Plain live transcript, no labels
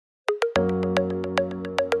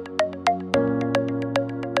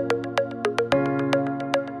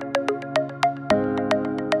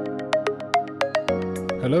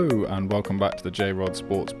Hello and welcome back to the JROD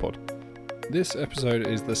Sports Pod. This episode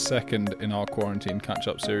is the second in our quarantine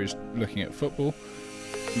catch-up series looking at football.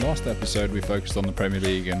 Last episode we focused on the Premier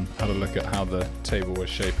League and had a look at how the table was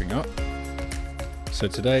shaping up. So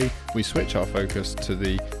today we switch our focus to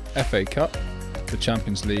the FA Cup, the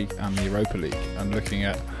Champions League and the Europa League, and looking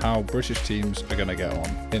at how British teams are going to get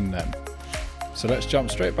on in them. So let's jump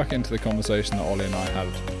straight back into the conversation that Olly and I had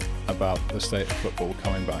about the state of football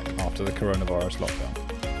coming back after the coronavirus lockdown.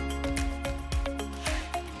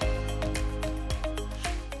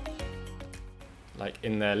 Like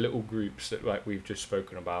in their little groups that like we've just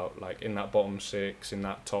spoken about, like in that bottom six, in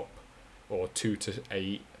that top or 2 to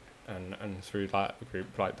 8 and through that group,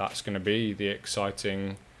 like that's going to be the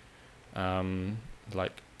exciting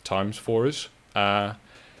like times for us.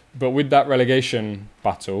 But with that relegation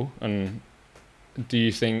battle, and do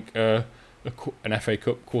you think an FA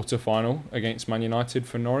Cup quarter-final against Man United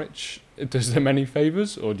for Norwich does them any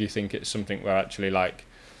favours, or do you think it's something where actually like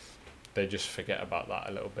they just forget about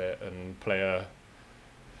that a little bit and play a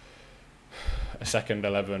second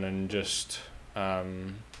 11 and just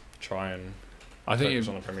try and focus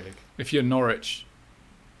on the Premier League? If you're Norwich,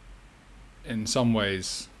 in some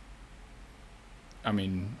ways, I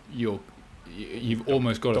mean, you've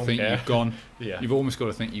almost got to think you've gone. Yeah. You've almost got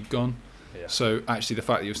to think you've gone. Yeah. So actually, the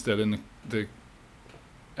fact that you're still in the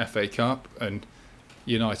FA Cup and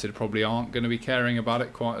United probably aren't going to be caring about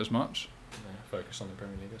it quite as much. Yeah, focus on the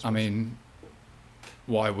Premier League. I mean,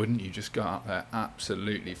 why wouldn't you just go out there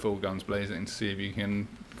absolutely full guns blazing to see if you can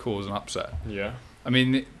cause an upset? Yeah. I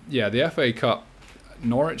mean, the FA Cup,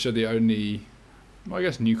 Norwich are the only. Well, I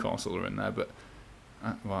guess Newcastle are in there, but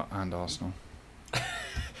and Arsenal.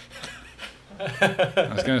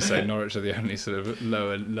 I was going to say Norwich are the only sort of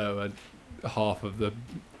lower half of the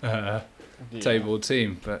table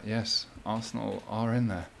team, but yes, Arsenal are in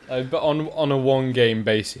there. But on a one game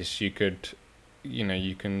basis, you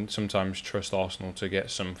can sometimes trust Arsenal to get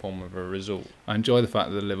some form of a result. I enjoy the fact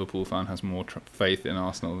that the Liverpool fan has more faith in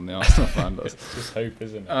Arsenal than the Arsenal fan does. It's just hope,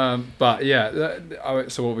 isn't it? But yeah,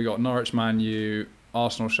 so what we got: Norwich, Man U,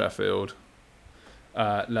 Arsenal, Sheffield,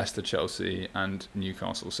 Leicester, Chelsea, and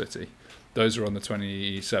Newcastle City. Those are on the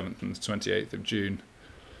 27th and the 28th of June.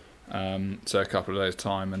 So a couple of days'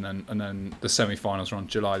 time, and then the semi-finals are on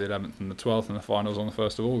July the 11th and the 12th, and the finals on the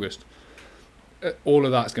 1st of August. All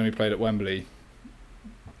of that's going to be played at Wembley.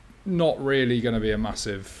 Not really going to be a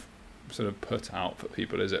massive sort of put out for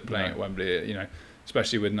people, is it? Playing at Wembley,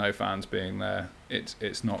 especially with no fans being there,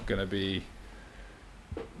 it's not going to be.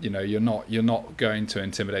 You're not going to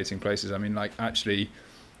intimidating places. I mean, like actually,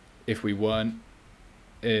 if we weren't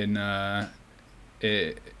in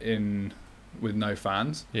with no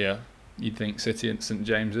fans, you'd think City and St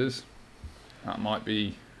James's, that might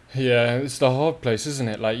be. Yeah, it's the hard place, isn't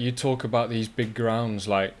it? Like you talk about these big grounds,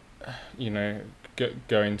 like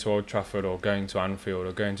going to Old Trafford or going to Anfield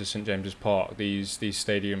or going to St James's Park. These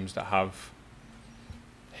stadiums that have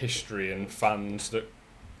history and fans that,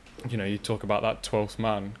 you talk about that 12th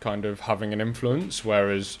man kind of having an influence,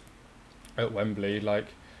 whereas at Wembley, like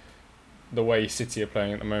the way City are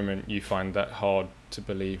playing at the moment, you find that hard to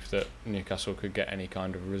believe that Newcastle could get any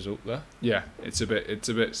kind of result there. Yeah, it's a bit,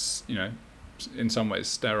 in some ways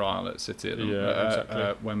sterile at City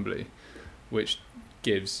at Wembley, which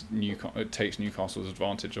takes Newcastle's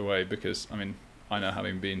advantage away, because I mean, I know,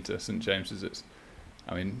 having been to St James's,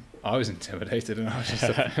 I was intimidated and I was just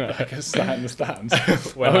like a sat in the stands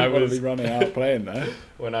when I was running out playing there.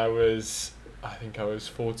 When I think I was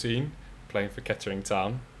 14, playing for Kettering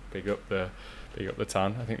Town. Big up the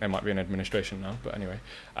town. I think they might be in administration now, but anyway,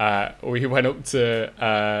 we went up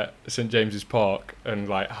to St James's Park and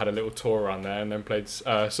like had a little tour around there, and then played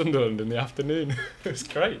Sunderland in the afternoon. It was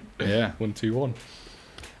great. Yeah, 1-2-1.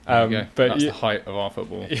 But that's the height of our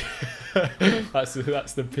football. that's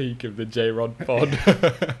the peak of the JROD pod.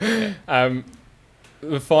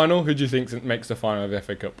 The final. Who do you think makes the final of the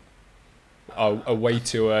FA Cup? A way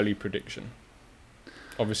too early prediction.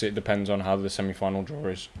 Obviously, it depends on how the semi-final draw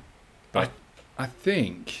is. But I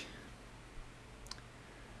think,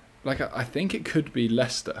 I think it could be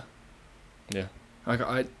Leicester. Yeah.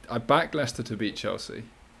 I back Leicester to beat Chelsea.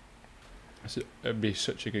 It'd be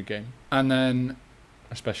such a good game. And then,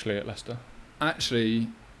 especially at Leicester. Actually,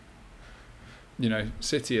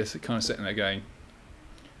 City are kind of sitting there going,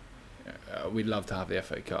 we'd love to have the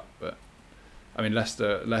FA Cup, but I mean,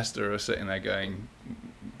 Leicester are sitting there going,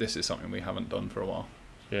 this is something we haven't done for a while.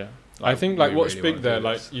 Yeah, I think what's really big there,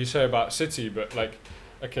 like you say about City, but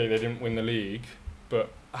okay, they didn't win the league, but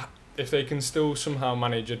if they can still somehow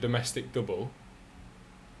manage a domestic double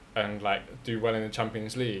and do well in the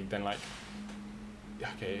Champions League, then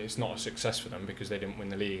okay, it's not a success for them because they didn't win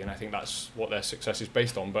the league, and I think that's what their success is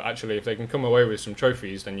based on. But actually, if they can come away with some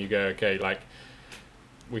trophies, then you go, okay, like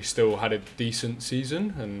we still had a decent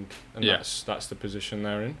season, and that's the position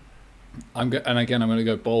they're in. And again, I'm going to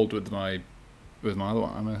go bold with my other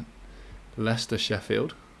one. I'm a Leicester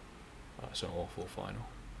Sheffield. That's an awful final.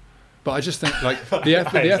 But I just think like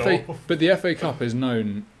the FA Cup is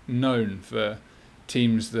known for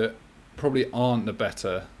teams that probably aren't the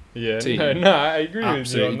better team. No, I agree with you.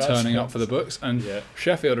 Absolutely turning up for the books, and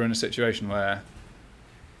Sheffield are in a situation where,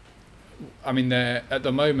 I mean, they're at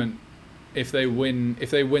the moment, if they win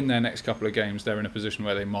their next couple of games, they're in a position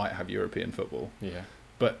where they might have European football. Yeah.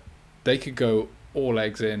 But they could go all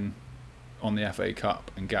eggs in on the FA Cup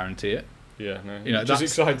and guarantee it. Yeah, no. Which is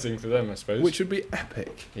exciting for them, I suppose. Which would be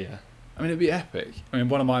epic. Yeah. I mean, it'd be epic. I mean,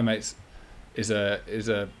 one of my mates is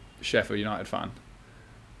a Sheffield United fan,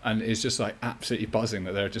 and is just like absolutely buzzing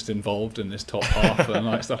that they're just involved in this top half and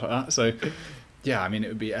like stuff like that. So, yeah, I mean, it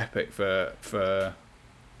would be epic for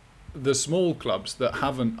the small clubs that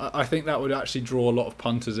haven't. I think that would actually draw a lot of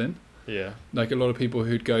punters in. Yeah. Like a lot of people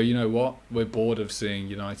who'd go, you know what, we're bored of seeing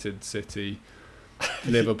United, City,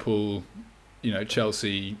 Liverpool,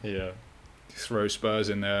 Chelsea. Yeah. Throw Spurs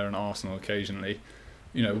in there and Arsenal occasionally,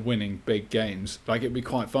 winning big games. Like it'd be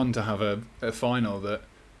quite fun to have a final that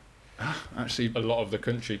actually a lot of the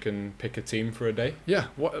country can pick a team for a day. Yeah,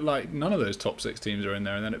 none of those top 6 teams are in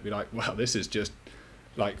there, and then it'd be like, wow, this is just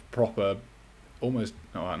like proper, almost.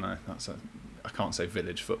 Oh, I know I can't say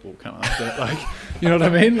village football, can I? But like, you know what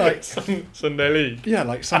I mean? Like Sunday League. Yeah,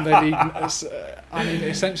 like Sunday League. I mean,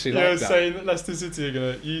 essentially like that. You were saying that Leicester City are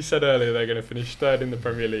gonna. You said earlier they're gonna finish 3rd in the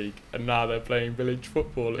Premier League, and now they're playing village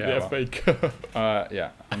football at the FA Cup.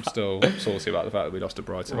 Yeah, I'm still saucy about the fact that we lost to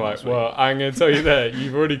Brighton. Right. Well, I'm gonna tell you there.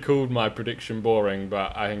 You've already called my prediction boring,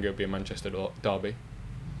 but I think it'll be a Manchester derby.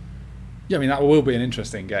 Yeah, I mean that will be an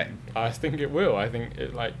interesting game. I think it will. I think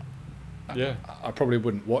it yeah. I probably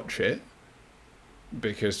wouldn't watch it,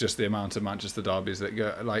 because just the amount of Manchester derbies that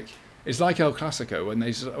go, like, it's like El Clasico when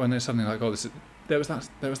they're suddenly like, oh, there was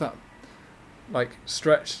that like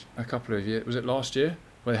stretch a couple of years, was it last year,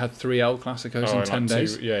 where they had 3 El Clasicos in 10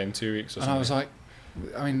 days? In 2 weeks or something. And I was like,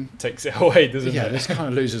 I mean, takes it away, doesn't it? Yeah, this kind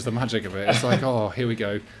of loses the magic of it. It's like, oh, here we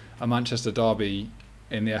go, a Manchester derby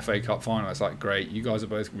in the FA Cup final. It's like, great, you guys are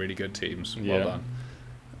both really good teams. Well done.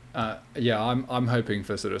 I'm hoping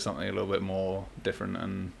for sort of something a little bit more different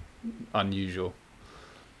and unusual.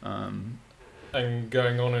 And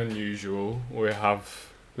going on unusual, we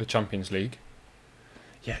have the Champions League.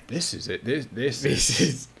 Yeah, this is it.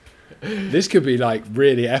 This could be like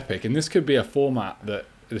really epic, and this could be a format that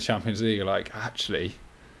the Champions League are like, actually,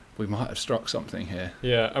 we might have struck something here.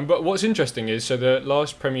 Yeah, but what's interesting is, so the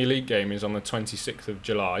last Premier League game is on the 26th of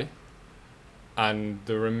July, and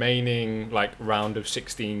the remaining round of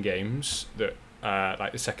 16 games that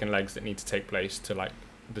the second legs that need to take place to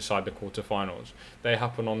decide the quarterfinals, they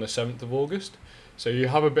happen on the 7th of August. So you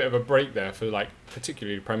have a bit of a break there for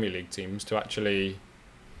particularly Premier League teams to actually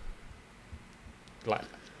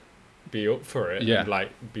be up for it and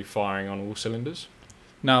be firing on all cylinders.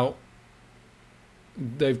 Now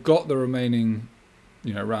they've got the remaining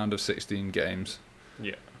round of 16 games.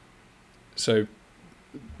 Yeah. So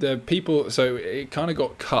it kind of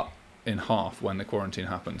got cut in half when the quarantine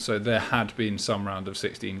happened. So there had been some round of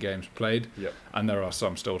 16 games played, and there are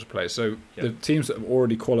some still to play. So the teams that have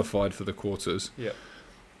already qualified for the quarters,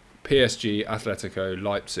 PSG, Atletico,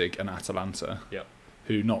 Leipzig and Atalanta,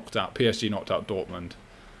 who knocked out, PSG knocked out Dortmund,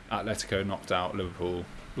 Atletico knocked out Liverpool,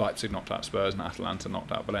 Leipzig knocked out Spurs, and Atalanta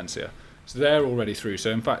knocked out Valencia. So they're already through.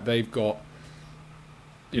 So in fact they've got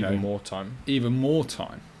even more time.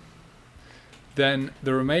 Then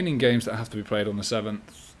the remaining games that have to be played on the 7th,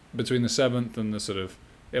 between the 7th and it'll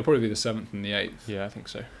probably be the 7th and the 8th. Yeah, I think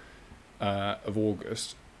so. Of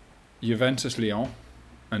August. Juventus Lyon,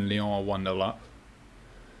 and Lyon are 1-0 up.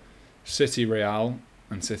 City Real,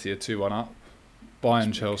 and City are 2-1 up.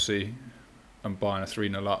 Bayern Chelsea, and Bayern are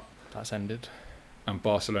 3-0 up. That's ended. And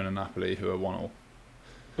Barcelona Napoli, who are 1-1.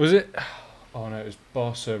 Was it? Oh no, it was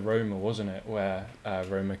Barca Roma, wasn't it? Where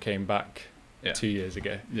Roma came back 2 years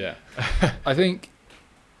ago. Yeah. I think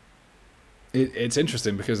it's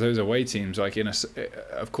interesting because those away teams,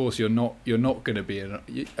 of course, you're not going to be.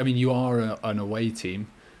 You are an away team,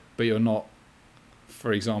 but you're not.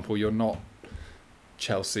 For example, you're not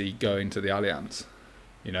Chelsea going to the Allianz.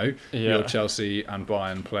 You're Chelsea and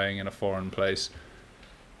Bayern playing in a foreign place.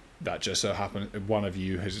 That just so happens one of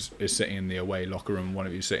you is sitting in the away locker room, one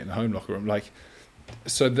of you sitting in the home locker room.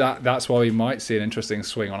 So that's why we might see an interesting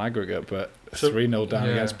swing on aggregate, but 3-0 down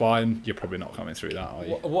against Bayern, you're probably not coming through that, are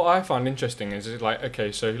you? What I find interesting is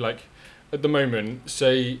at the moment,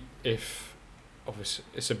 say if obviously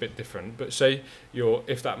it's a bit different, but say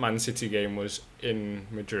if that Man City game was in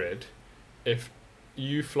Madrid, if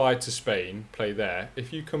you fly to Spain, play there,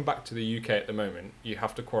 if you come back to the UK at the moment, you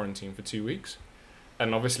have to quarantine for 2 weeks.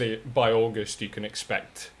 And obviously by August you can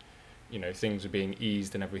expect, things are being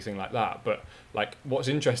eased and everything like that. But like what's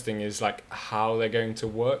interesting is like how they're going to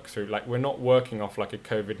work through, like we're not working off like a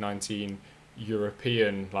COVID-19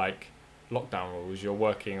 European like lockdown rules, you're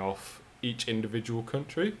working off each individual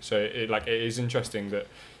country. So it is interesting that,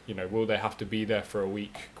 will they have to be there for a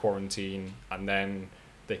week quarantine and then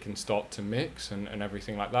they can start to mix and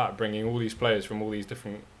everything like that. Bringing all these players from all these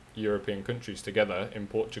different European countries together in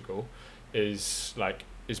Portugal is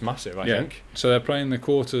massive, I think. So they're playing the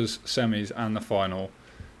quarters, semis and the final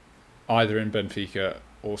either in Benfica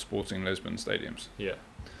or Sporting Lisbon stadiums. Yeah.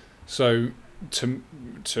 So to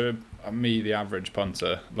me, the average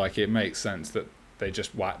punter, like it makes sense that they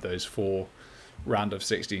just whack those 4 round of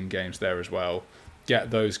 16 games there as well.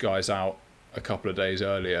 Get those guys out a couple of days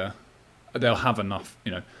earlier. They'll have enough,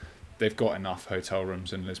 they've got enough hotel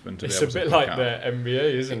rooms in Lisbon to be able to. It's a bit like the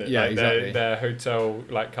NBA, isn't it? Yeah, like exactly. Their hotel,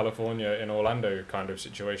 like California in Orlando kind of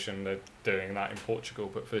situation. They're doing that in Portugal,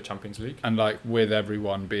 but for the Champions League. And like with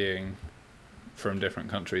everyone being from different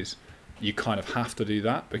countries, you kind of have to do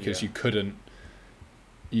that because you couldn't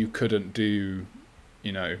do,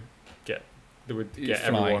 They would get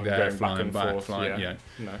flying everyone there, going flying back and forth. flying,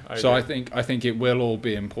 No, So I think it will all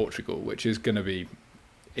be in Portugal, which is going to be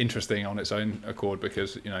interesting on its own accord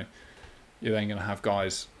because you're then going to have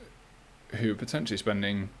guys who are potentially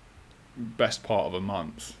spending best part of a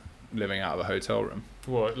month living out of a hotel room.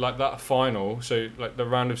 Well, like that final, so like the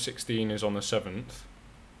round of 16 is on the 7th,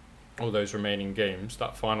 all those remaining games,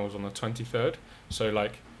 that final is on the 23rd, so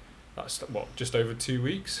like that's just over 2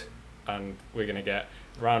 weeks, and we're going to get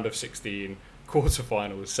round of 16,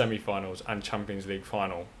 quarterfinals, semi-finals and Champions League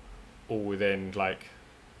final all within like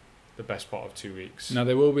the best part of 2 weeks. Now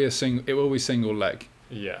there will be single leg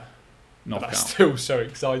Yeah. knockout. But that's still so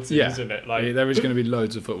exciting, isn't it? Like there is going to be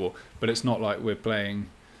loads of football, but it's not like we're playing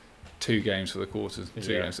 2 games for the quarters, 2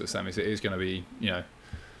 games for the semis. It is going to be,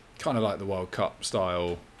 kind of like the World Cup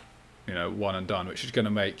style, one and done, which is going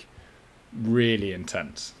to make really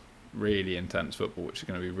intense football, which is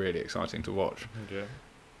going to be really exciting to watch.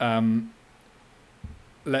 Yeah.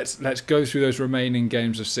 Let's go through those remaining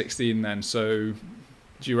games of 16 then. So,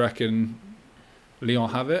 do you reckon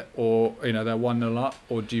Lyon have it, or they're 1-0 up,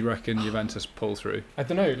 or do you reckon Juventus pull through? I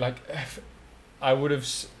don't know. Like, I would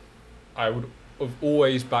have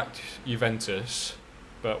always backed Juventus,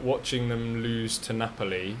 but watching them lose to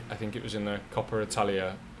Napoli, I think it was in the Coppa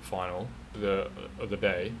Italia final the other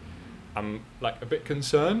day, I'm like a bit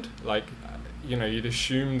concerned. Like, you'd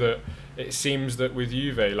assume that it seems that with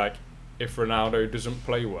Juve, like if Ronaldo doesn't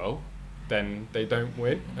play well, then they don't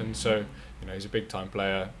win, and so he's a big time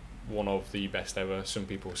player, one of the best ever. Some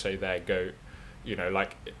people say they're GOAT.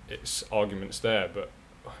 It's arguments there, but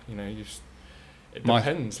it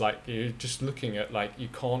depends. Like you're just looking at like you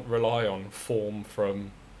can't rely on form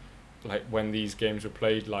from like when these games were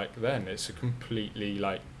played. Like then it's a completely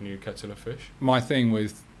like new kettle of fish. My thing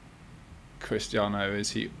with Cristiano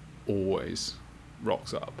is he always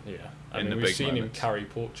rocks up. Yeah, we've seen moments. him carry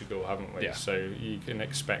Portugal, haven't we? Yeah. So you can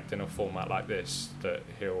expect in a format like this that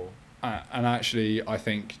he'll And actually, I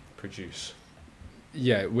think produce.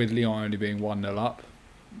 Yeah, with Lyon only being 1-0 up,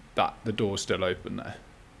 that the door's still open there.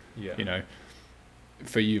 Yeah.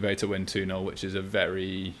 For Juve to win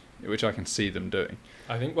 2-0, which I can see them doing.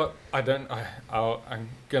 I think I'm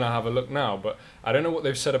gonna have a look now, but I don't know what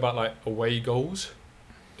they've said about like away goals.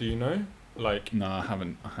 Do you know? Like No, I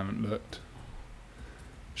haven't looked.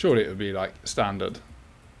 Surely it would be like standard.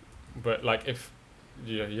 But like if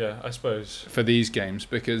I suppose for these games,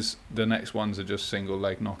 because the next ones are just single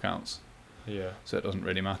leg knockouts. Yeah. So it doesn't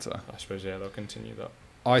really matter. I suppose they'll continue that.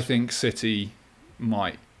 I think City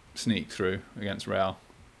might sneak through against Real.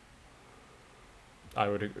 I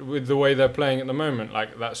would, with the way they're playing at the moment,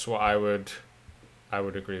 like that's what I would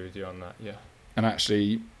agree with you on that. Yeah. And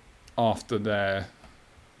actually, after their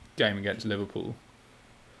game against Liverpool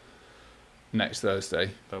next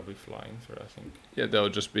Thursday, they'll be flying through, I think. Yeah, they'll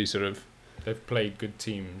just be sort of. They've played good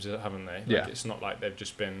teams, haven't they? Yeah. It's not like they've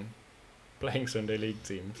just been playing Sunday League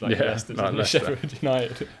teams like Leicester and Sheffield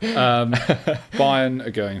United. Bayern are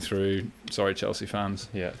going through. Sorry, Chelsea fans.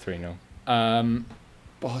 Yeah, 3-0.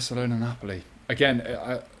 Barcelona, Napoli. Again,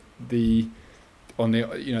 the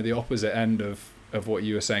opposite end of what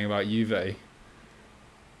you were saying about Juve.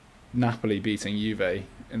 Napoli beating Juve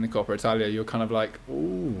in the Coppa Italia. You're kind of like,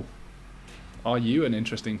 ooh, are you an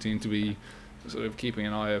interesting team to be sort of keeping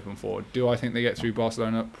an eye open for. Do I think they get through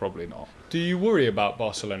Barcelona? Probably not. Do you worry about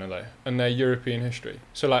Barcelona though and their European history?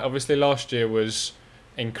 So like obviously last year was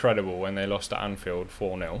incredible when they lost at Anfield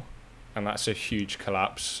 4-0, and that's a huge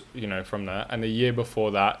collapse, you know, from there. And the year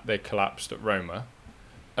before that they collapsed at Roma,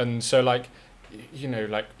 and so like, you know,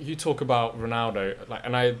 like you talk about Ronaldo, like,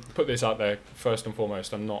 and I put this out there first and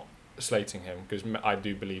foremost, I'm not slating him because I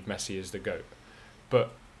do believe Messi is the GOAT,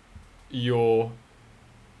 but you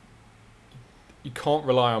can't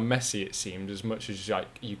rely on Messi, it seems, as much as like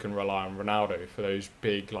you can rely on Ronaldo for those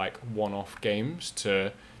big like one-off games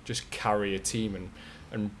to just carry a team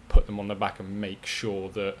and put them on the back and make sure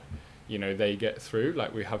that, you know, they get through,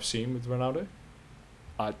 like we have seen with Ronaldo.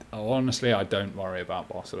 Honestly, I don't worry about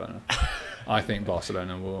Barcelona. I think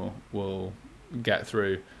Barcelona will get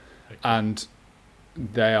through, okay. And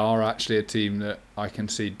they are actually a team that I can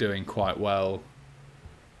see doing quite well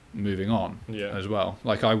moving on as well.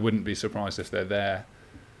 Like, I wouldn't be surprised if they're there.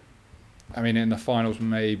 I mean, in the finals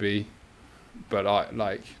maybe, but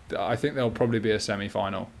I think there'll probably be a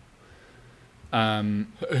semi-final.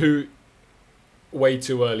 Who? Way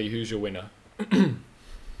too early. Who's your winner?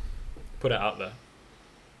 Put it out there.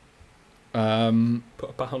 Put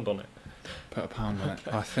a pound on it. Put a pound on it.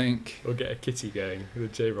 I think we'll get a kitty going. The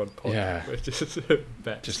JROD pod. Yeah.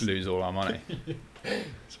 Just lose all our money.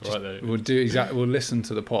 It's all right though. We'll do exactly. We'll listen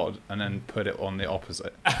to the pod and then put it on the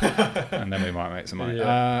opposite, and then we might make some money.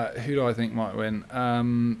 Yeah. Who do I think might win?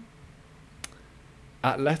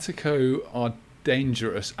 Atletico are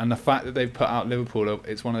dangerous, and the fact that they've put out Liverpool,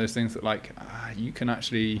 it's one of those things that like you can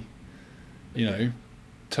actually, you know,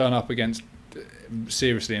 turn up against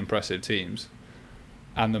seriously impressive teams,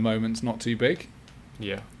 and the moment's not too big.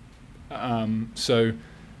 Yeah. So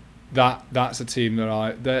that's a team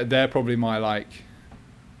that they're probably my like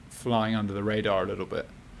flying under the radar a little bit.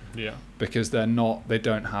 Yeah. Because they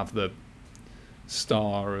don't have the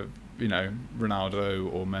star of, you know,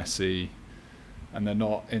 Ronaldo or Messi, and they're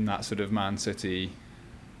not in that sort of Man City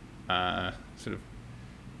sort of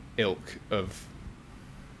ilk of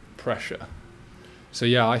pressure. So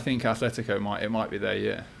yeah, I think Atletico might be their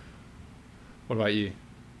year. What about you?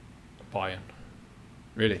 Bayern.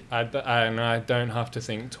 Really? I don't have to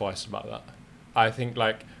think twice about that. I think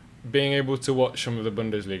like being able to watch some of the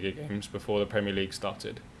Bundesliga games before the Premier League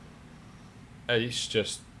started, it's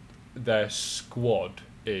just their squad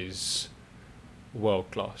is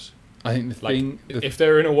world class. I think if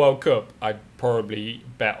they're in a World Cup, I'd probably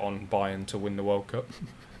bet on Bayern to win the World Cup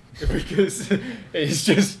because it's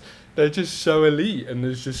just they're just so elite, and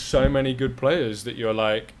there's just so many good players that you're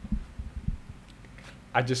like,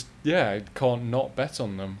 I can't not bet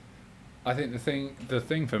on them. I think the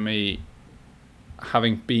thing for me,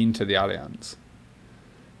 having been to the Allianz,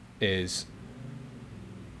 is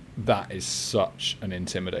that is such an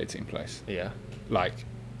intimidating place. Yeah. Like,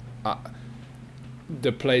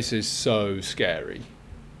 the place is so scary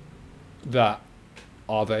that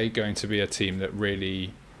are they going to be a team that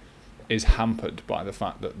really is hampered by the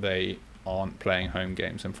fact that they aren't playing home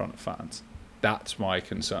games in front of fans? That's my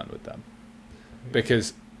concern with them.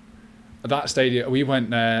 Because that stadium, we went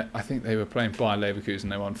there, I think they were playing Bayer Leverkusen,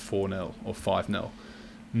 they won 4-0 or 5-0.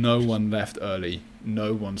 No one left early,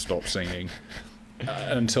 no one stopped singing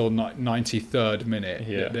until 93rd minute.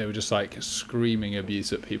 Yeah. They were just like screaming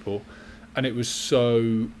abuse at people, and it was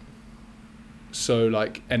so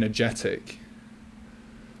like energetic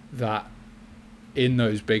that in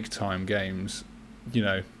those big time games, you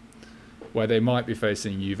know, where they might be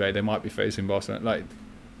facing Juve, they might be facing Barcelona, like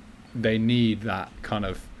they need that kind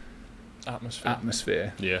of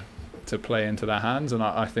atmosphere to play into their hands, and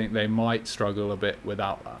I think they might struggle a bit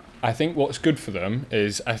without that. I think what's good for them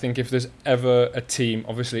is, I think if there's ever a team,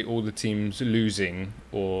 obviously all the teams losing,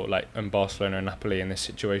 or like, and Barcelona and Napoli in this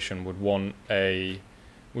situation would want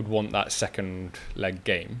that second leg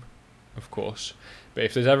game, of course. But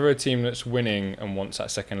if there's ever a team that's winning and wants that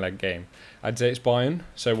second leg game, I'd say it's Bayern.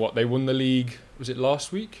 So what, they won the league, was it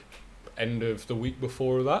last week? End of the week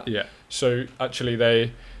before that? Yeah. So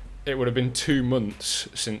actually it would have been 2 months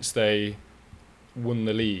since they won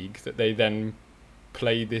the league that they then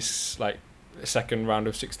play this like second round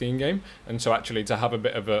of 16 game. And so actually to have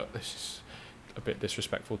this is a bit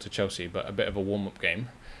disrespectful to Chelsea, but a bit of a warm-up game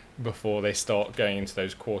before they start going into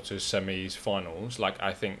those quarters, semis, finals, like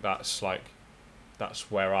I think that's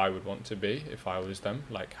where I would want to be if I was them,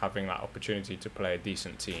 like having that opportunity to play a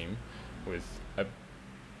decent team with a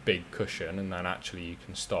big cushion, and then actually you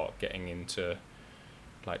can start getting into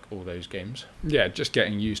like all those games. Yeah, just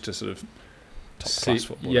getting used to sort of top class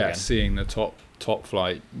football again. Seeing the top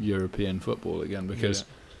flight European football again, because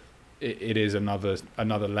it is another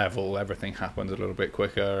level. Everything happens a little bit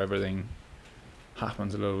quicker. Everything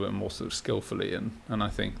happens a little bit more sort of skillfully, and I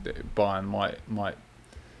think that Bayern might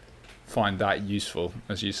find that useful,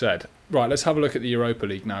 as you said. Right, let's have a look at the Europa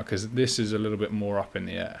League now, because this is a little bit more up in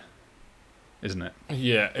the air, isn't it?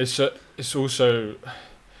 Yeah, it's also,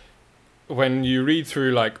 when you read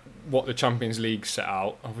through like what the Champions League set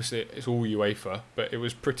out, obviously it's all UEFA, but it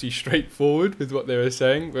was pretty straightforward with what they were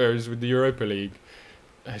saying, whereas with the Europa League,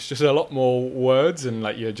 it's just a lot more words, and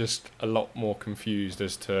like you're just a lot more confused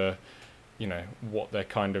as to, you know, what they're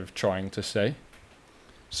kind of trying to say.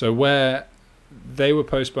 So where they were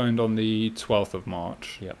postponed on the 12th of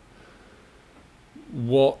March. Yep.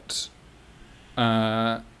 What,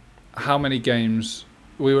 how many games,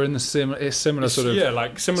 we were in the similar sort of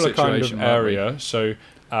like similar kind of situation, weren't we? area. So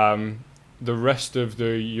the rest of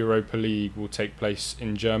the Europa League will take place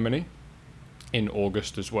in Germany in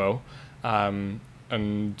August as well. And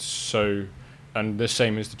the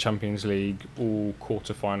same as the Champions League, all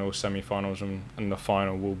quarterfinals, semi-finals and the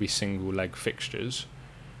final will be single leg fixtures.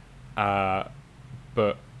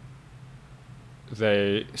 But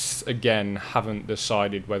they again haven't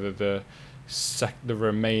decided whether the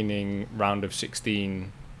remaining round of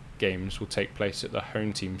 16 games will take place at the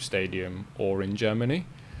home team stadium or in Germany.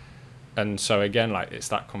 And so again, like, it's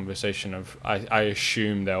that conversation of I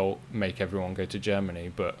assume they'll make everyone go to Germany,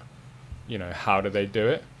 but you know, how do they do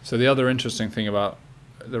it? So the other interesting thing about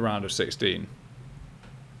the round of 16,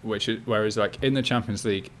 whereas like in the Champions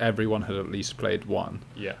League, everyone had at least played one.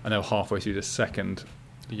 Yeah. And they were halfway through the second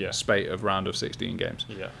spate of round of 16 games.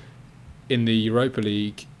 Yeah. In the Europa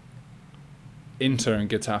League, Inter and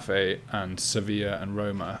Getafe and Sevilla and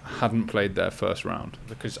Roma hadn't played their first round.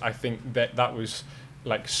 Because I think that was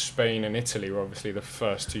like Spain and Italy were obviously the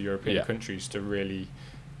first two European countries to really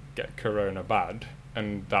get Corona bad.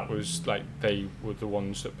 And that was like they were the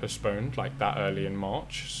ones that postponed like that early in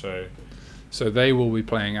March. So they will be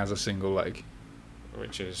playing as a single leg,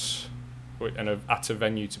 at a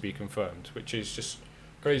venue to be confirmed, which is just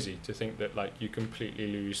crazy to think that like you completely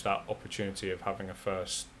lose that opportunity of having a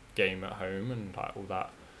first game at home and like all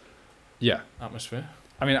that atmosphere.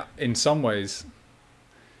 I mean, in some ways,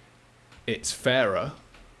 it's fairer.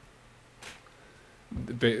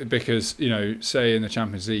 Because, you know, say in the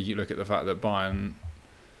Champions League, you look at the fact that Bayern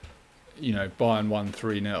won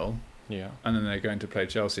 3-0, and then they're going to play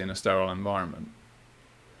Chelsea in a sterile environment.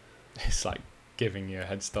 It's like giving you a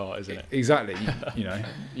head start, isn't it? Exactly. You know,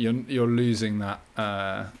 you're losing that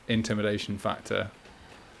intimidation factor,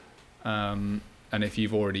 and if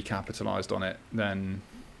you've already capitalised on it, then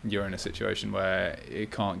you're in a situation where it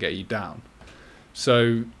can't get you down.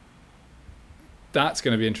 So that's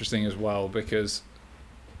going to be interesting as well, because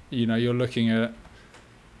you know, you're looking at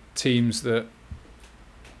teams that,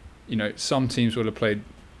 you know, some teams will have played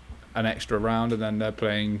an extra round and then they're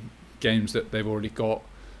playing games that they've already got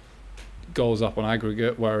goals up on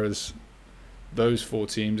aggregate, whereas those four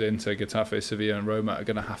teams, Inter, Getafe, Sevilla and Roma, are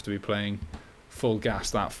going to have to be playing full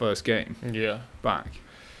gas that first game back.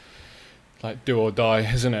 Like do or die,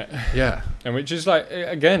 isn't it? Yeah. And which is like,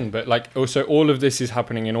 again, but like also all of this is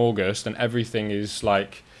happening in August and everything is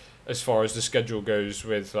like, as far as the schedule goes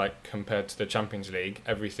with like compared to the Champions League,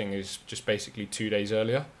 everything is just basically 2 days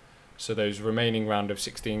earlier. So those remaining round of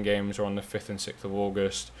 16 games are on the 5th and 6th of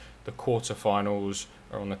August. The quarterfinals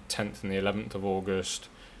are on the 10th and the 11th of August.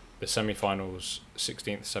 The semi-finals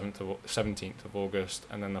 16th, 17th of August,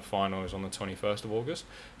 and then the final is on the 21st of August.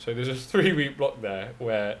 So there's a 3-week block there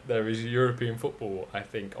where there is European football, I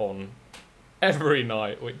think, on every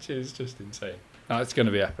night, which is just insane. It's going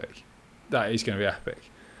to be epic. That is going to be epic.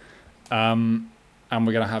 And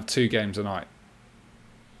we're going to have 2 games a night.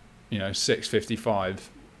 You know, 6:55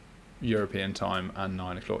 European time and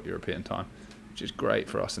 9 o'clock European time, which is great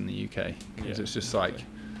for us in the UK, because it's just like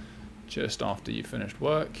just after you finished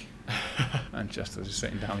work and just as you're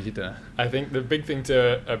sitting down with your dinner. I think the big thing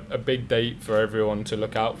a big date for everyone to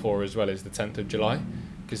look out for as well is the 10th of July,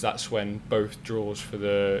 because that's when both draws for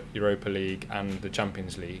the Europa League and the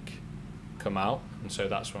Champions League come out, and so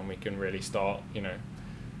that's when we can really start, you know,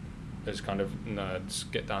 as kind of nerds,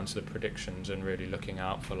 get down to the predictions and really looking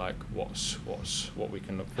out for like what we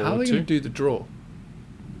can look forward to. How are they going to do the draw?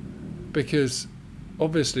 Because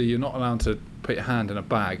obviously you're not allowed to put your hand in a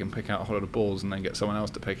bag and pick out a whole lot of balls and then get someone else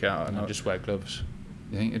to pick out. And just wear gloves.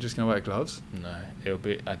 You think you're just going to wear gloves? No, it'll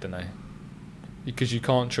be, I don't know. Because you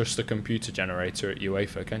can't trust the computer generator at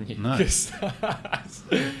UEFA, can you? No.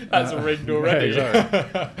 That's rigged already.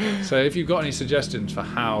 Yeah, so if you've got any suggestions for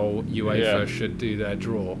how UEFA should do their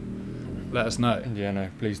draw, let us know. Yeah, no,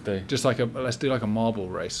 please do. Just like let's do like a marble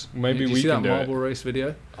race. Maybe Did you we see can that do marble race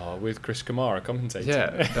video? Oh, with Chris Kamara commentating.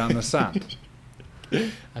 Yeah, down the sand.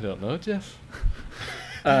 I don't know, Jeff.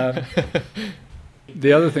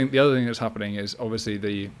 The other thing that's happening is obviously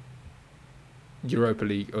the Europa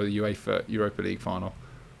League or the UEFA Europa League final.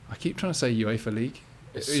 I keep trying to say UEFA League.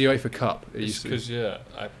 UEFA Cup. Because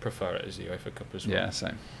I prefer it as the UEFA Cup as well. Yeah,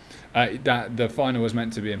 same. That the final was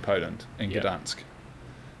meant to be in Poland, in Gdansk.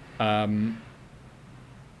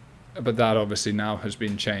 But that obviously now has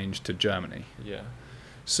been changed to Germany. Yeah.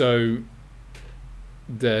 So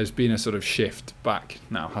there's been a sort of shift back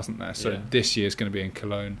now, hasn't there? So this year's going to be in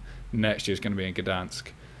Cologne, next year's going to be in Gdansk.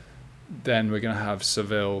 Then we're going to have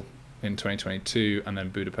Seville in 2022 and then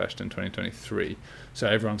Budapest in 2023. So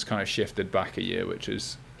everyone's kind of shifted back a year, which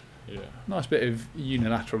is a nice bit of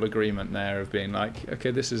unilateral agreement there of being like,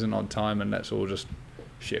 okay, this is an odd time and let's all just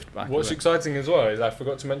shift back. What's exciting as well is I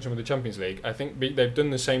forgot to mention with the Champions League, I think they've done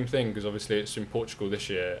the same thing because obviously it's in Portugal this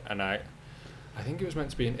year, and I think it was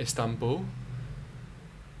meant to be in Istanbul.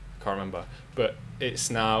 Can't remember, but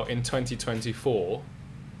it's now in 2024.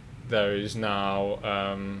 There is now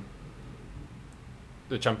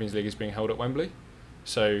the Champions League is being held at Wembley,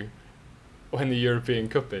 so when the European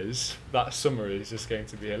Cup is, that summer is just going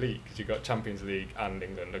to be elite because you've got Champions League and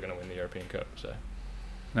England are going to win the European Cup. So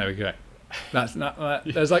there we go. That's not.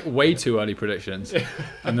 There's like way too early predictions,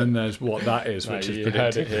 and then there's what that is, which is predicting.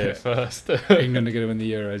 Heard it here first. England are going to win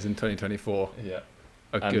the Euros in 2024. Yeah,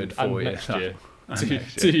 good 4 years. Next year.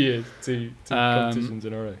 2 years, two competitions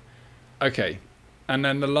in a row. Okay, and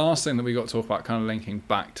then the last thing that we got to talk about, kind of linking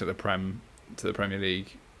back to the Premier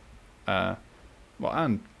League,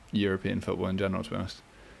 and European football in general, to be honest.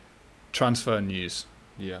 Transfer news.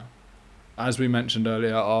 Yeah. As we mentioned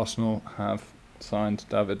earlier, Arsenal have signed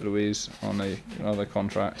David Luiz on another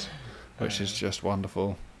contract, which is just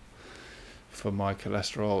wonderful for my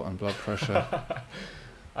cholesterol and blood pressure.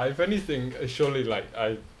 If anything, surely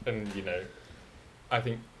I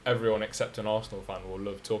think everyone except an Arsenal fan will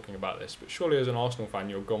love talking about this, but surely as an Arsenal fan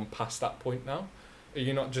you're gone past that point now. Are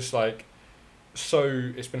you not just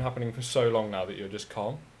it's been happening for so long now that you're just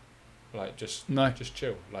calm? Just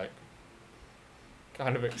chill,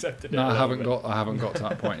 kind of accepted it. No, I haven't got to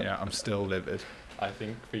that point yet. I'm still livid. I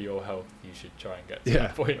think for your health you should try and get to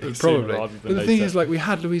that point probably. rather than but the thing is, we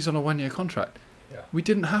had Luiz on a 1 year contract. Yeah. We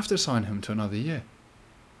didn't have to sign him to another year.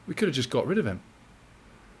 We could have just got rid of him.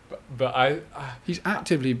 But he's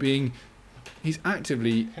actively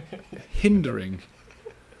hindering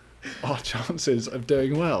our chances of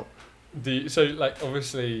doing well.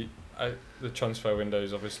 Obviously the transfer window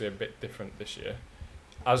is obviously a bit different this year.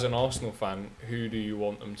 As an Arsenal fan, who do you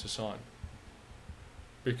want them to sign?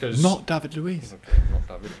 Because not David Luiz. Okay, not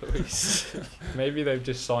David Luiz. Maybe they've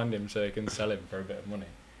just signed him so they can sell him for a bit of money.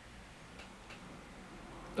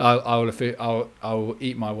 I'll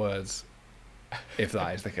eat my words if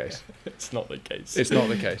that is the case. It's not the case. It's not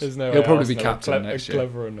the case. He'll probably be captain next year.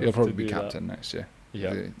 He'll probably be captain that. next year.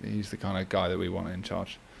 Yeah, he's the kind of guy that we want in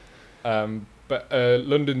charge. But a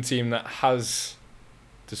London team that has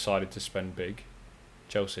decided to spend big,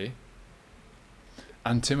 Chelsea.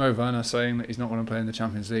 And Timo Werner saying that he's not going to play in the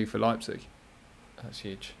Champions League for Leipzig. That's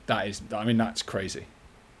huge. That's crazy.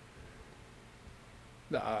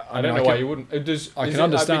 I don't know why you wouldn't. I can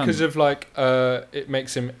understand because of it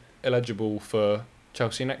makes him eligible for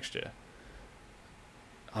Chelsea next year.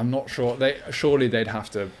 I'm not sure. Surely they'd have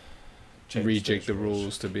to rejig the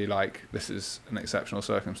rules rules to be like, this is an exceptional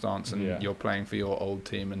circumstance and you're playing for your old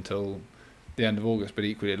team until the end of August. But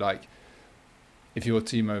equally, if you're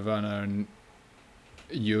Timo Werner and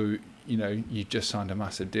you just signed a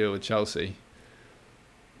massive deal with Chelsea,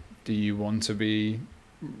 do you want to be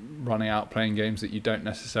running out playing games that you don't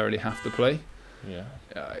necessarily have to play? Yeah.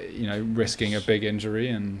 Risking a big injury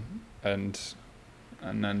and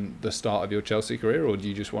then the start of your Chelsea career, or do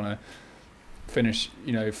you just want to finish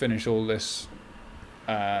all this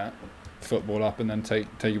football up and then take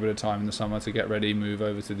a bit of time in the summer to get ready, move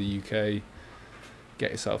over to the UK,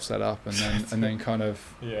 get yourself set up, and then kind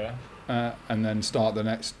of and then start the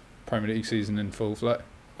next Premier League season in full flow?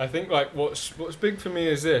 I think what's big for me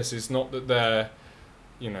is not that they're,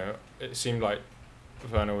 it seemed like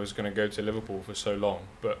Werner was going to go to Liverpool for so long,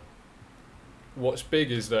 but what's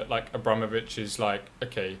big is that Abramovich is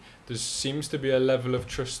okay, there seems to be a level of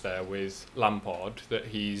trust there with Lampard that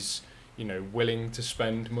he's willing to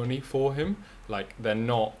spend money for him. They're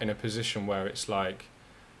not in a position where it's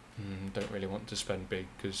don't really want to spend big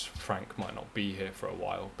because Frank might not be here for a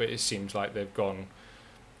while, but it seems like they've gone,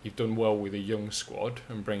 you've done well with a young squad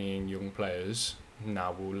and bringing in young players,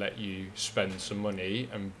 now we'll let you spend some money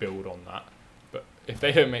and build on that. But if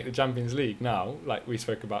they don't make the Champions League now, we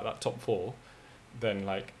spoke about that top four, then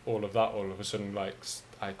all of a sudden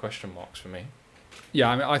I question marks for me. Yeah,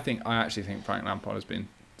 I actually think Frank Lampard has been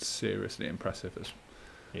seriously impressive as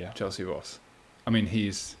Chelsea boss. I mean,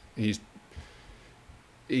 he's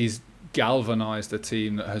galvanized a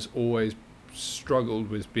team that has always struggled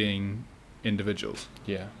with being individuals,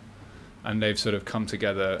 Yeah. and they've sort of come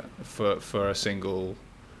together for a single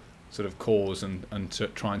sort of cause and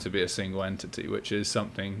trying to be a single entity, which is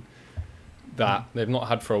something that they've not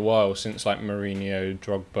had for a while, since like Mourinho,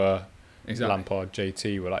 Drogba, exactly. Lampard,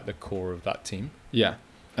 JT were like the core of that team. Yeah,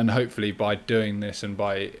 and hopefully by doing this and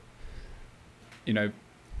by,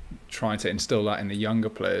 trying to instill that in the younger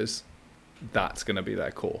players, that's going to be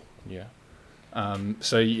their core. Yeah.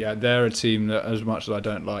 So yeah, they're a team that, as much as I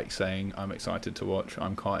don't like saying I'm excited to watch,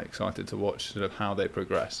 I'm quite excited to watch sort of how they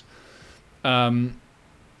progress.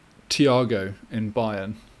 Thiago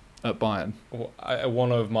at Bayern.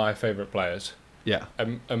 One of my favourite players. Yeah,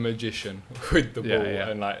 A magician with the ball, Yeah.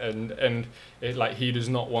 and it, like, he does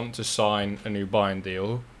not want to sign a new Bayern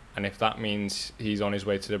deal, and if that means he's on his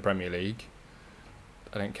way to the Premier League,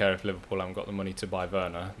 I don't care if Liverpool haven't got the money to buy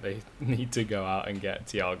Werner. They need to go out and get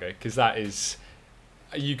Thiago, because that is,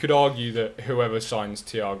 you could argue that whoever signs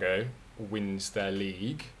Thiago wins their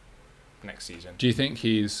league next season. Do you think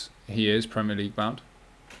he is Premier League bound?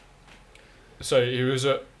 So he was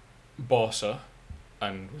at Barca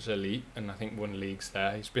and was elite, and I think won leagues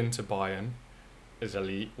there. He's been to Bayern, is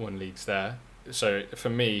elite, won leagues there. So for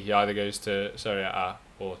me, he either goes to Serie A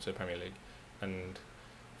or to Premier League. And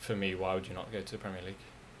for me, why would you not go to the Premier League?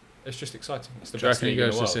 It's just exciting. It's the Do you best reckon he league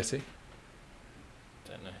in goes the to world. City?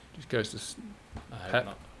 Don't know. Just goes to I hope Pep.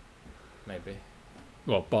 not. Maybe.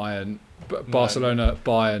 Bayern, Barcelona,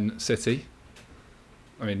 Bayern, City.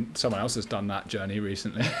 I mean, someone else has done that journey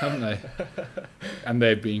recently, haven't they? And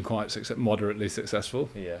they've been quite moderately successful,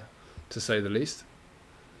 Yeah. to say the least.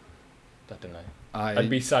 I don't know.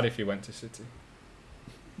 I'd be sad if he went to City,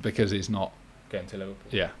 because he's not. going to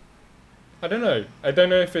Liverpool. Yeah, I don't know. I don't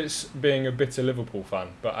know if it's being a bitter Liverpool fan,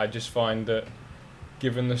 but I just find that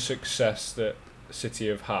given the success that City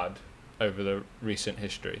have had over the recent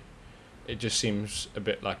history, it just seems a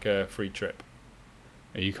bit like a free trip.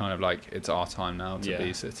 are you kind of like, it's our time now to Yeah.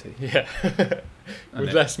 be City? Yeah. And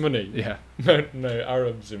With less money. Yeah, No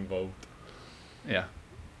Arabs involved. yeah.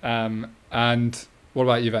 And what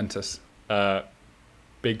about Juventus?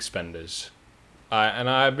 Big spenders.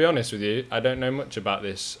 I'll be honest with you, I don't know much about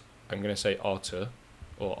this. I'm going to say Arthur.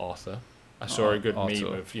 I saw a good Arthur.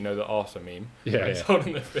 meme of, the Arthur meme. Yeah, where he's yeah.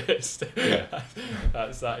 holding the fist. Yeah.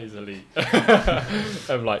 that is elite.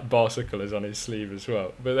 Of like Barca colours on his sleeve as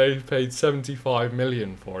well. But they paid 75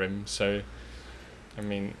 million for him, so I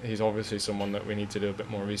mean, he's obviously someone that we need to do a bit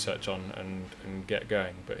more research on and get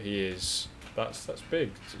going. But he is, that's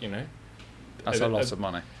big, That's a lot of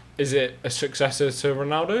money. Is it a successor to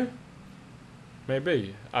Ronaldo?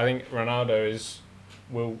 Maybe. I think Ronaldo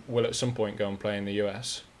will at some point go and play in the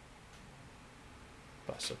US.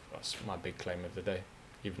 That's my big claim of the day.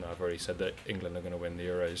 Even though I've already said that England are going to win the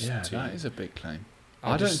Euros. Yeah, that is a big claim.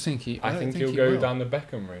 I don't think he. I think he'll go down the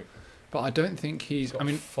Beckham route. But I don't think he's. He's got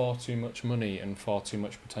far too much money and far too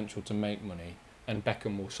much potential to make money, and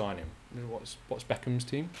Beckham will sign him. What's Beckham's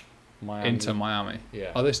team? Miami. Inter Miami.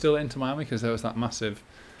 Yeah. Are they still Inter Miami? Because there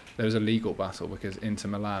was a legal battle because Inter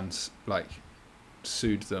Milan's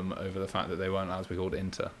sued them over the fact that they weren't allowed to be called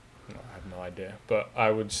Inter. No, I have no idea, but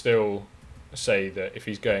I would still say that if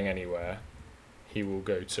he's going anywhere, he will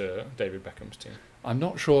go to David Beckham's team. I'm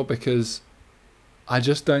not sure because I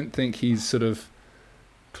just don't think he's sort of.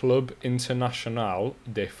 Club Internacional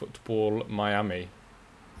de Football Miami,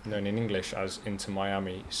 known in English as Inter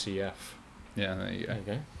Miami CF. Yeah, there you go. There you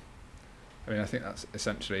go. I mean, I think that's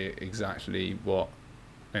essentially exactly what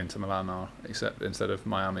Inter Milan are, except instead of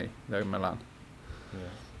Miami, they're Milan. Yeah.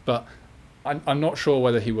 But I'm not sure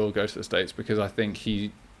whether he will go to the States because I don't think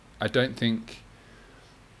he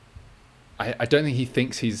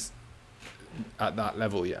thinks he's at that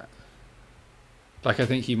level yet. I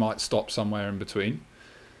think he might stop somewhere in between.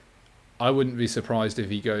 I wouldn't be surprised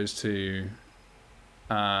if he goes to.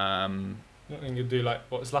 I don't think he'll do like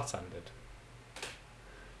what Zlatan did.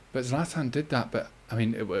 But Zlatan did that, but I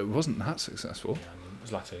mean, it wasn't that successful. Yeah, I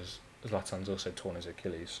mean, Zlatan's also torn his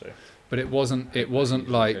Achilles, so. But it wasn't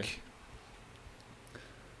like. Okay.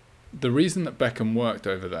 The reason that Beckham worked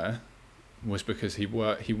over there was because he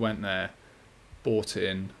went there, bought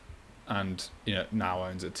in, and now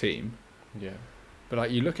owns a team. Yeah.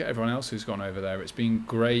 But you look at everyone else who's gone over there, it's been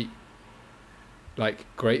great.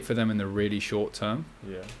 Great for them in the really short term.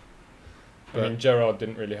 Yeah. But I mean, JROD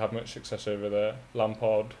didn't really have much success over there.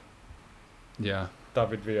 Lampard, yeah,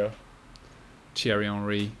 David Villa. Thierry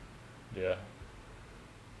Henry, Yeah.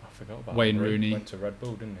 I forgot about Wayne Henry. Rooney. Went to Red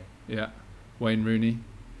Bull, didn't he? yeah, Wayne Rooney.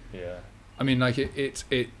 Yeah. I mean, it.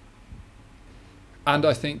 And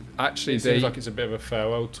I think actually It seems like it's a bit of a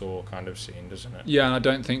farewell tour kind of scene, doesn't it? Yeah, and I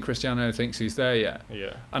don't think Cristiano thinks he's there yet.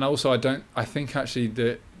 Yeah. And also I think actually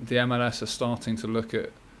the MLS are starting to look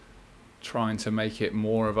at trying to make it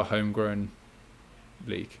more of a homegrown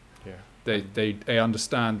league. Yeah. They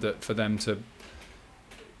understand that for them to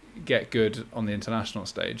get good on the international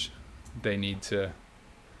stage, they need to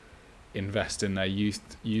invest in their youth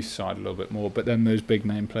side a little bit more. But then those big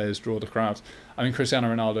name players draw the crowds. I mean,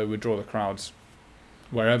 Cristiano Ronaldo would draw the crowds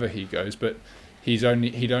wherever he goes, but he'd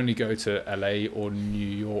only go to LA or New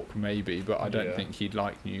York maybe, but I don't think he'd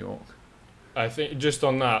like New York. I think just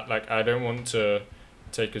on that, like, I don't want to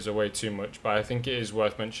take us away too much, but I think it is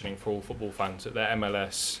worth mentioning for all football fans that their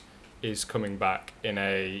MLS is coming back in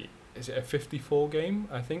is it a 54 game,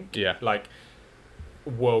 I think? Yeah. Like,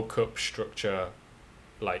 World Cup structure,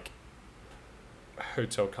 like,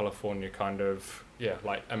 Hotel California kind of,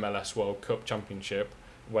 like MLS World Cup Championship,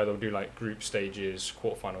 where they'll do, like, group stages,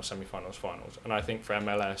 quarterfinals, semi-finals, finals. And I think for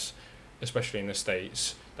MLS, especially in the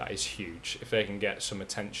States, that is huge. If they can get some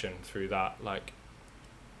attention through that, like,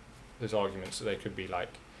 there's arguments that they could be,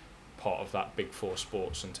 like, part of that big four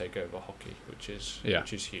sports and take over hockey, which is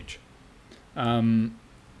huge.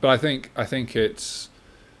 But I think it's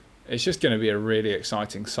just going to be a really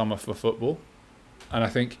exciting summer for football, and I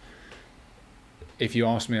think if you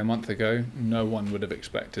asked me a month ago, no one would have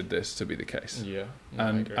expected this to be the case. Yeah,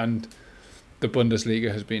 and the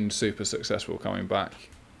Bundesliga has been super successful coming back.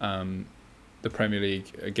 The Premier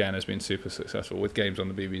League again has been super successful with games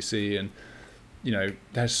on the BBC, and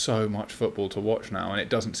there's so much football to watch now, and it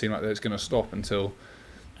doesn't seem like it's going to stop until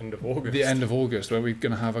the end of August, where we're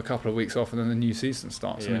going to have a couple of weeks off and then the new season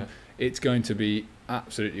starts. Yeah. And it's going to be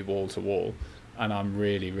absolutely wall to wall, and I'm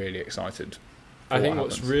really, really excited. I think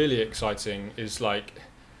what's really exciting is, like,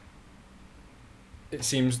 it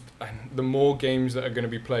seems the more games that are going to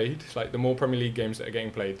be played, like the more Premier League games that are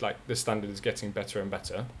getting played, like the standard is getting better and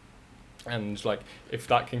better. And, like, if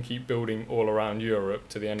that can keep building all around Europe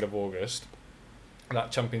to the end of August,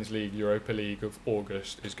 that Champions League, Europa League of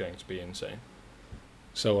August is going to be insane.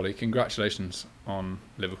 So, Ollie, congratulations on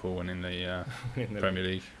Liverpool winning the Premier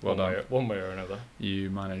League. Well done. One way or another. You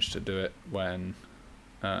managed to do it when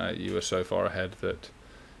you were so far ahead that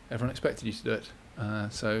everyone expected you to do it.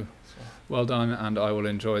 So, well done, and I will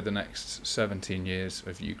enjoy the next 17 years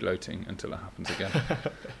of you gloating until it happens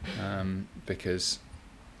again. Because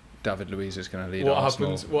David Luiz is going to lead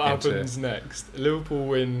Arsenal. What happens next? Liverpool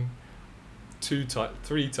win 3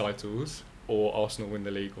 titles, or Arsenal win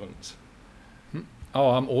the league once?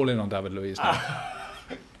 Oh, I'm all in on David Luiz now.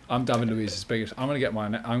 I'm David Luiz's biggest. I'm gonna get my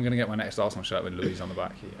next Arsenal shirt with Luiz on the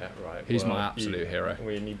back. Yeah, right. He's my absolute hero.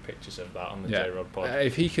 We need pictures of that on the JROD pod.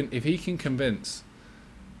 If he can convince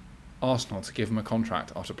Arsenal to give him a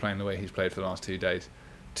contract after playing the way he's played for the last 2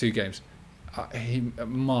 games, he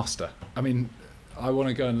master. I mean, I want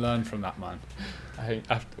to go and learn from that man. I think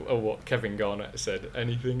after what Kevin Garnett said,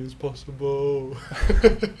 anything is possible.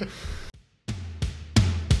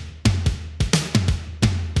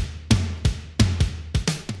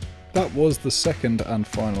 That was the second and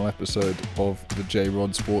final episode of the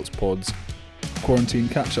JROD Sports Pod's quarantine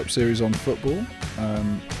catch-up series on football.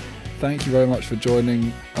 Thank you very much for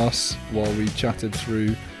joining us while we chatted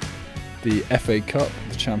through the FA Cup,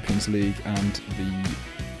 the Champions League and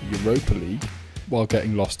the Europa League, while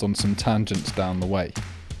getting lost on some tangents down the way.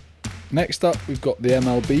 Next up, we've got the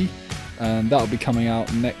MLB, and that'll be coming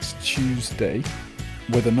out next Tuesday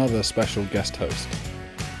with another special guest host.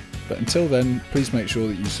 But until then, please make sure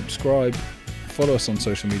that you subscribe, follow us on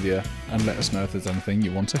social media, and let us know if there's anything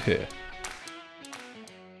you want to hear.